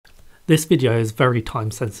This video is very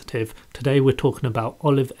time sensitive. Today we're talking about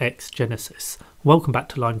OliveX Genesis. Welcome back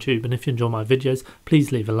to LimeTube, and if you enjoy my videos,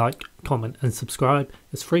 please leave a like, comment and subscribe.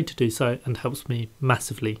 It's free to do so and helps me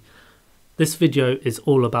massively. This video is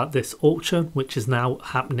all about this auction which is now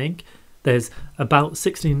happening. There's about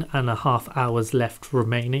 16.5 hours left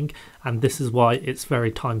remaining, and this is why it's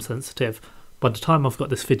very time sensitive. By the time I've got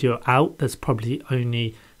this video out, there's probably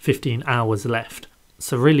only 15 hours left.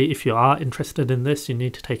 So really, if you are interested in this, you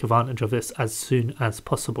need to take advantage of this as soon as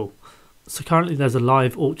possible. So currently there's a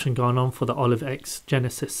live auction going on for the OliveX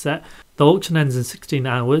Genesis set. The auction ends in 16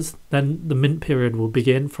 hours, then the mint period will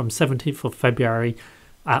begin from 17th of February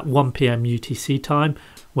at 1 PM UTC time,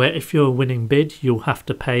 where if you're a winning bid, you'll have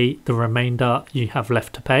to pay the remainder you have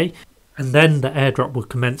left to pay. And then the airdrop will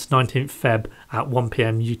commence 19th Feb at 1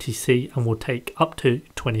 PM UTC and will take up to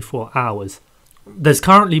 24 hours. There's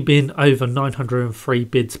currently been over 903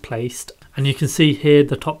 bids placed, and you can see here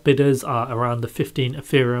the top bidders are around the 15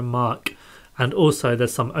 Ethereum mark, and also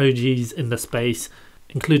there's some OGs in the space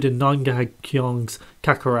including 9gag, Keungz,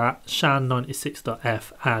 Kakarot,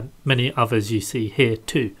 Shan96.f and many others you see here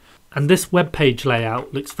too. And this web page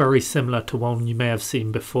layout looks very similar to one you may have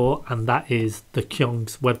seen before, and that is the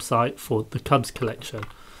Keungz website for the Keungz collection.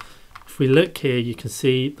 If we look here, you can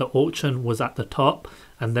see the auction was at the top,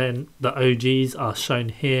 and then the OGs are shown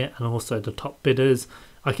here and also the top bidders.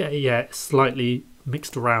 Okay, yeah, it's slightly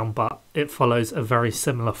mixed around, but it follows a very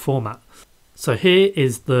similar format. So here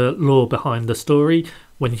is the lore behind the story.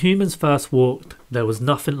 When humans first walked, there was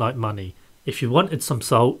nothing like money. If you wanted some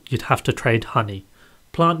salt, you'd have to trade honey.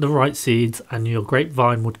 Plant the right seeds and your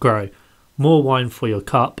grapevine would grow. More wine for your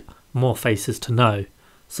cup, more faces to know.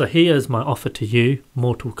 So here's my offer to you,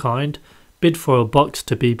 mortal kind. Bid for a box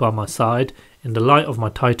to be by my side. In the light of my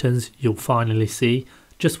titans, you'll finally see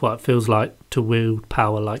just what it feels like to wield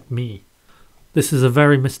power like me. This is a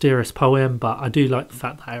very mysterious poem, but I do like the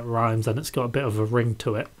fact that it rhymes and it's got a bit of a ring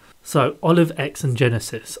to it. So OliveX and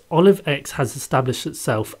Genesis. OliveX has established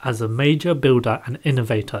itself as a major builder and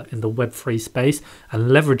innovator in the Web3 space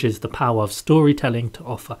and leverages the power of storytelling to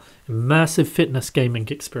offer immersive fitness gaming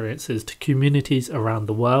experiences to communities around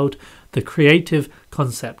the world. The creative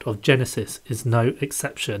concept of Genesis is no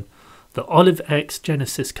exception. The OliveX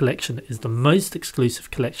Genesis collection is the most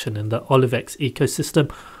exclusive collection in the OliveX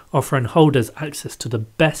ecosystem, offering holders access to the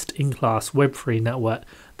best-in-class Web3 network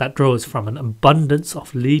that draws from an abundance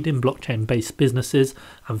of leading blockchain-based businesses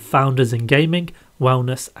and founders in gaming,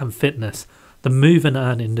 wellness and fitness, the move and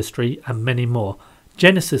earn industry and many more.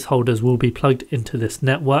 Genesis holders will be plugged into this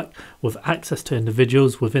network with access to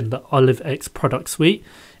individuals within the OliveX product suite,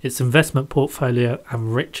 its investment portfolio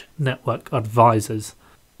and rich network advisors.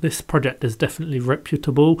 This project is definitely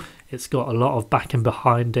reputable, it's got a lot of backing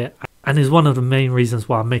behind it, and is one of the main reasons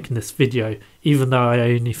why I'm making this video, even though I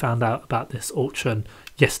only found out about this auction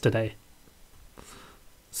yesterday.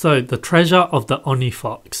 So the treasure of the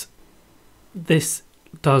Onifox. This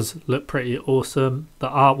does look pretty awesome. The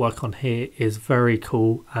artwork on here is very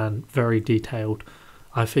cool and very detailed.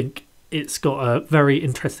 I think it's got a very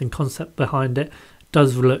interesting concept behind it. It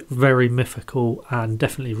does look very mythical and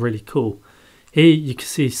definitely really cool. Here you can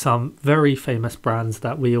see some very famous brands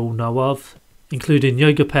that we all know of, including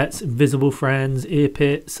Yoga Pets, Invisible Friends,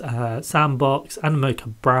 Earpits, Sandbox,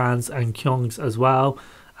 Animoca brands and Keungz as well,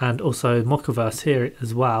 and also Mochaverse here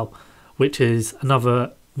as well, which is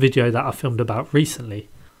another video that I filmed about recently.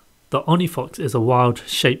 The Onifox is a wild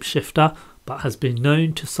shapeshifter, but has been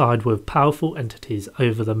known to side with powerful entities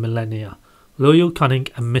over the millennia. Loyal, cunning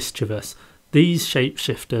and mischievous, these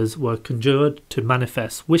shapeshifters were conjured to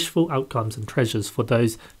manifest wishful outcomes and treasures for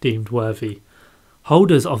those deemed worthy.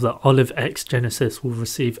 Holders of the OliveX Genesis will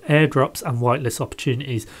receive airdrops and whitelist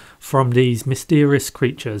opportunities from these mysterious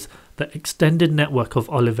creatures. The extended network of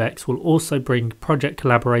OliveX will also bring project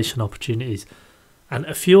collaboration opportunities, and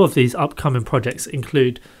a few of these upcoming projects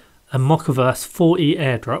include a Mochaverse 40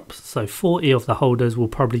 airdrops, so 40 of the holders will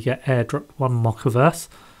probably get airdropped one Mochaverse,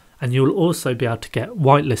 and you'll also be able to get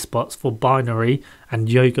whitelist spots for Binary and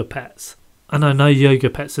Yoga Pets. And I know Yoga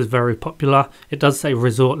Pets is very popular. It does say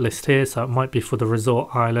resort list here, so it might be for the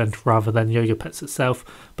resort island rather than Yoga Pets itself,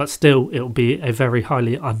 but still it will be a very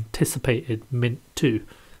highly anticipated mint too.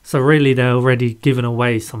 So really they're already giving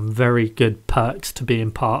away some very good perks to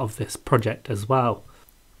being part of this project as well.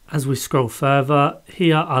 As we scroll further,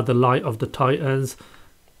 here are the Light of the Titans.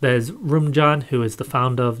 There's Rumjan, who is the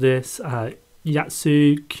founder of this,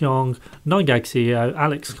 Yatsu, Keungz, 9gag CEO,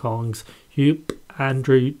 Alex Keungz, Yup,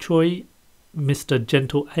 Andrew Choi, Mr.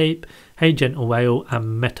 Gentle Ape, Hey Gentle Whale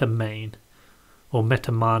and Metamane, or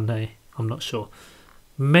Metamane, I'm not sure.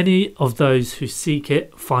 Many of those who seek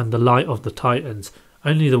it find the light of the Titans,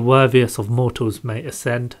 Only the worthiest of mortals may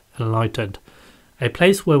ascend enlightened. A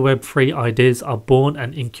place where Web3 ideas are born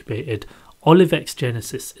and incubated. OliveX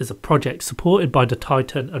Genesis is a project supported by the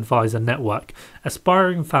Titan Advisor Network.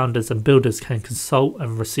 Aspiring founders and builders can consult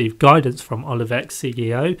and receive guidance from OliveX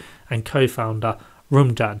CEO and co-founder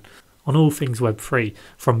Rumjan on all things Web3,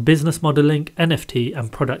 from business modeling, NFT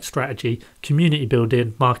and product strategy, community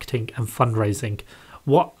building, marketing and fundraising.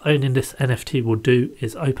 What owning this NFT will do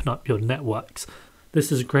is open up your networks.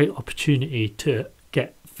 This is a great opportunity to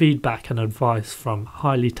get feedback and advice from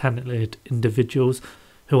highly talented individuals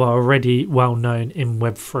who are already well known in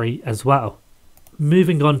Web3 as well.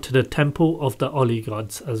 Moving on to the Temple of the Oli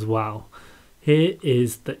Gods as well. Here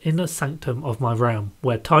is the inner sanctum of my realm,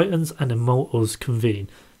 where titans and immortals convene,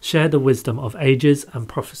 share the wisdom of ages and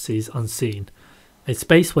prophecies unseen. A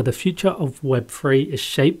space where the future of Web3 is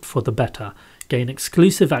shaped for the better. Gain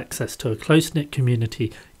exclusive access to a close-knit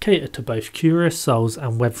community, cater to both curious souls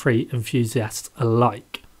and Web3 enthusiasts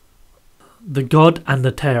alike. The God and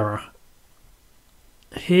the Terror.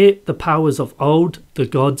 Here, the powers of old, the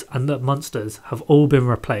gods and the monsters have all been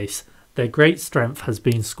replaced. Their great strength has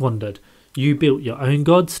been squandered. You built your own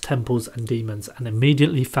gods, temples and demons and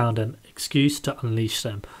immediately found an excuse to unleash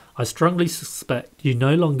them. I strongly suspect you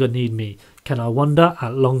no longer need me. Can I wonder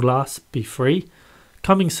at long last be free?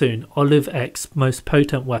 Coming soon, OliveX most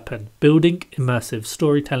potent weapon, building immersive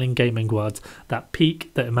storytelling gaming worlds that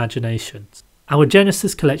pique the imaginations. Our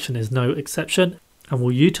Genesis collection is no exception, and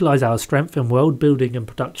will utilise our strength in world building and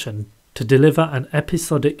production to deliver an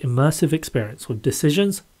episodic immersive experience with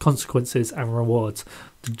decisions, consequences and rewards.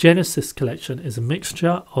 The Genesis collection is a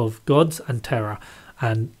mixture of gods and terror,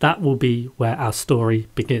 and that will be where our story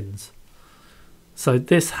begins. So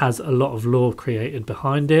this has a lot of lore created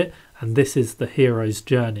behind it, and this is the hero's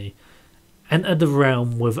journey. Enter the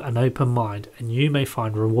realm with an open mind, and you may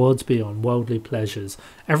find rewards beyond worldly pleasures.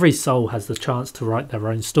 Every soul has the chance to write their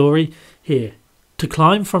own story here. To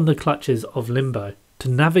climb from the clutches of limbo, to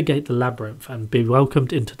navigate the labyrinth and be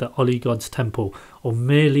welcomed into the Oli God's temple, or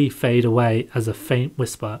merely fade away as a faint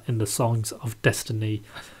whisper in the songs of destiny.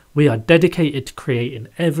 We are dedicated to creating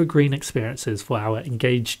evergreen experiences for our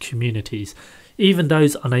engaged communities, even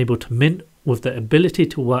those unable to mint, with the ability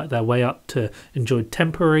to work their way up to enjoy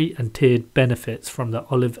temporary and tiered benefits from the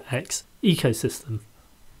OliveX ecosystem.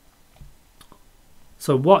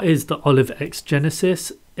 So what is the OliveX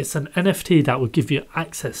Genesis? It's an NFT that will give you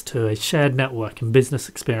access to a shared network and business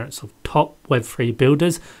experience of top Web3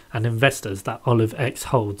 builders and investors that OliveX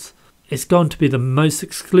holds. It's going to be the most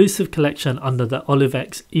exclusive collection under the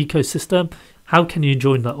OliveX ecosystem. How can you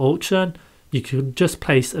join the auction? You can just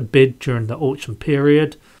place a bid during the auction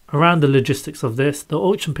period. Around the logistics of this, the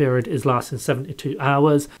auction period is lasting 72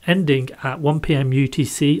 hours, ending at 1 PM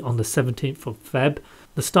UTC on the 17th of Feb.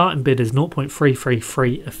 The starting bid is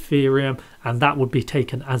 0.333 Ethereum, and that would be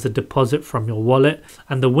taken as a deposit from your wallet.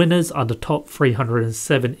 And the winners are the top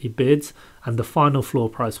 370 bids, and the final floor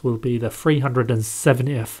price will be the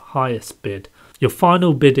 370th highest bid. Your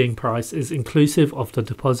final bidding price is inclusive of the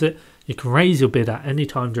deposit. You can raise your bid at any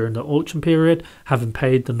time during the auction period, having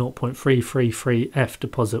paid the 0.333F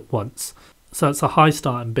deposit once. So it's a high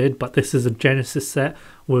starting bid, but this is a Genesis set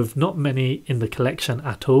with not many in the collection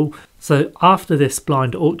at all. So after this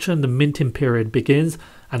blind auction, the minting period begins,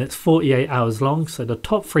 and it's 48 hours long. So the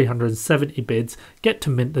top 370 bids get to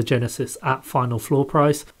mint the Genesis at final floor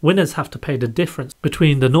price. Winners have to pay the difference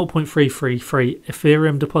between the 0.333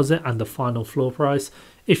 Ethereum deposit and the final floor price.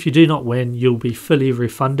 If you do not win, you'll be fully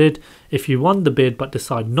refunded. If you won the bid but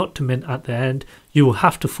decide not to mint at the end, you will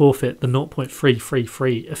have to forfeit the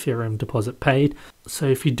 0.333 Ethereum deposit paid. So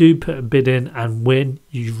if you do put a bid in and win,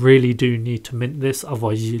 you really do need to mint this,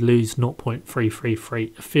 otherwise you lose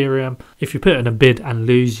 0.333 Ethereum. If you put in a bid and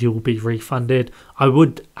lose, you'll be refunded. I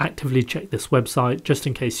would actively check this website just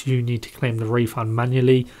in case you need to claim the refund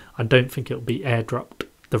manually. I don't think it will be airdropped,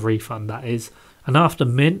 the refund that is. And after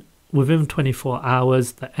mint, within 24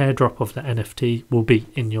 hours, the airdrop of the NFT will be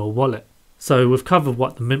in your wallet. So we've covered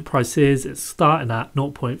what the mint price is. It's starting at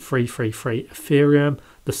 0.333 Ethereum.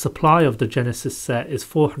 The supply of the Genesis set is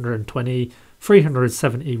 420,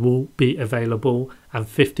 370 will be available, and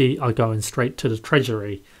 50 are going straight to the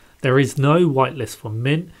treasury. There is no whitelist for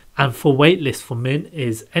mint, and for waitlist for mint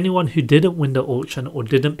is anyone who didn't win the auction or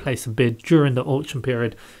didn't place a bid during the auction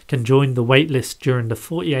period can join the waitlist during the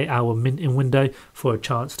 48-hour minting window for a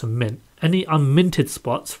chance to mint. Any unminted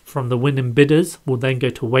spots from the winning bidders will then go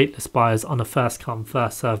to waitlist buyers on a first come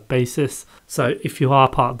first served basis. So if you are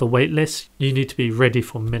part of the waitlist, you need to be ready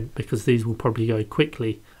for mint because these will probably go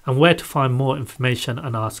quickly. And where to find more information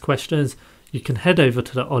and ask questions, You can head over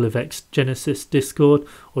to the OliveX Genesis Discord,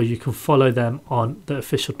 or you can follow them on the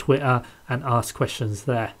official Twitter and ask questions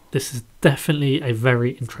there. This is definitely a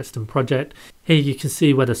very interesting project. Here you can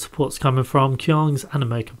see where the support's coming from: Keungz,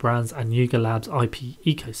 Animoca brands and Yuga Labs IP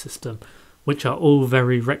ecosystem, which are all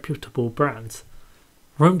very reputable brands.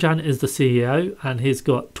 Romjan is the CEO and he's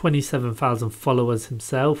got 27,000 followers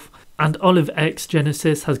himself, and OliveX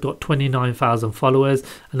Genesis has got 29,000 followers,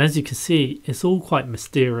 and as you can see it's all quite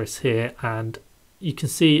mysterious here, and you can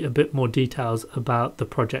see a bit more details about the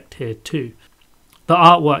project here too. The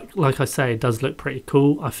artwork, like I say, does look pretty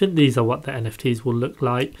cool. I think these are what the NFTs will look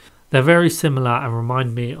like. They're very similar and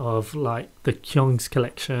remind me of like the Keungz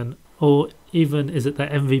collection, or even is it the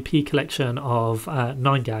MVP collection of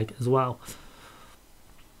 9gag as well.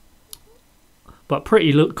 But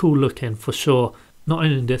pretty cool looking for sure. Not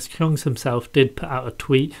only this, Keungz himself did put out a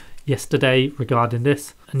tweet yesterday regarding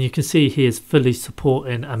this, and you can see he is fully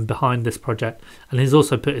supporting and behind this project, and he's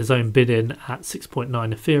also put his own bid in at 6.9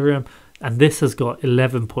 Ethereum, and this has got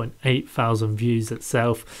 11.8 thousand views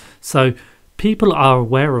itself. So people are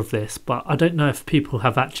aware of this, but I don't know if people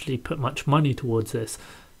have actually put much money towards this.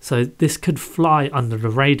 So this could fly under the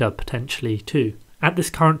radar potentially too. At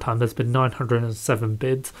this current time, there's been 907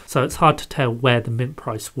 bids, so it's hard to tell where the mint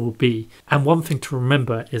price will be. And one thing to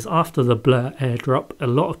remember is after the Blur airdrop, a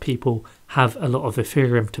lot of people have a lot of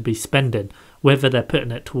Ethereum to be spending. Whether they're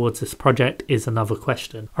putting it towards this project is another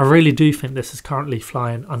question. I really do think this is currently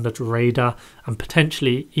flying under the radar, and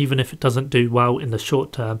potentially, even if it doesn't do well in the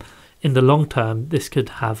short term, in the long term, this could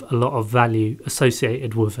have a lot of value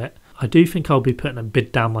associated with it. I do think I'll be putting a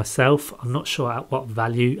bid down myself. I'm not sure at what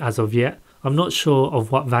value as of yet. I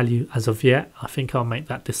think I'll make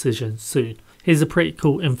that decision soon. Here's a pretty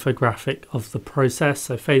cool infographic of the process.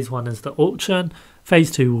 So phase 1 is the auction, phase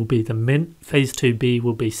 2 will be the mint, phase 2B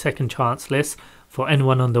will be second chance list for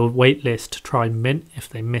anyone on the wait list to try mint if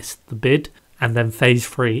they missed the bid, and then phase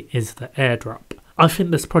 3 is the airdrop. I think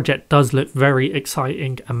this project does look very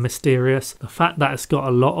exciting and mysterious. The fact that it's got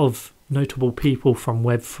a lot of notable people from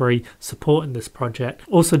Web3 supporting this project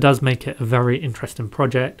also does make it a very interesting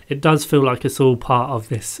project. It does feel like it's all part of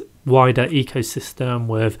this wider ecosystem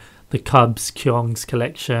with the Cubs Keungz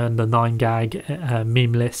collection, the 9gag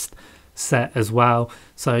meme list set as well.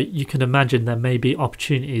 So you can imagine there may be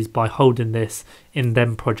opportunities by holding this in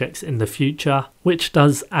them projects in the future, which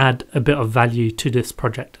does add a bit of value to this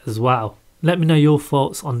project as well. Let me know your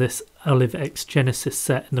thoughts on this OliveX Genesis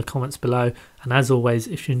set in the comments below, and as always,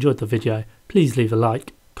 if you enjoyed the video, please leave a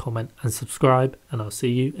like, comment and subscribe, and I'll see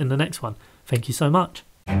you in the next one. Thank you so much.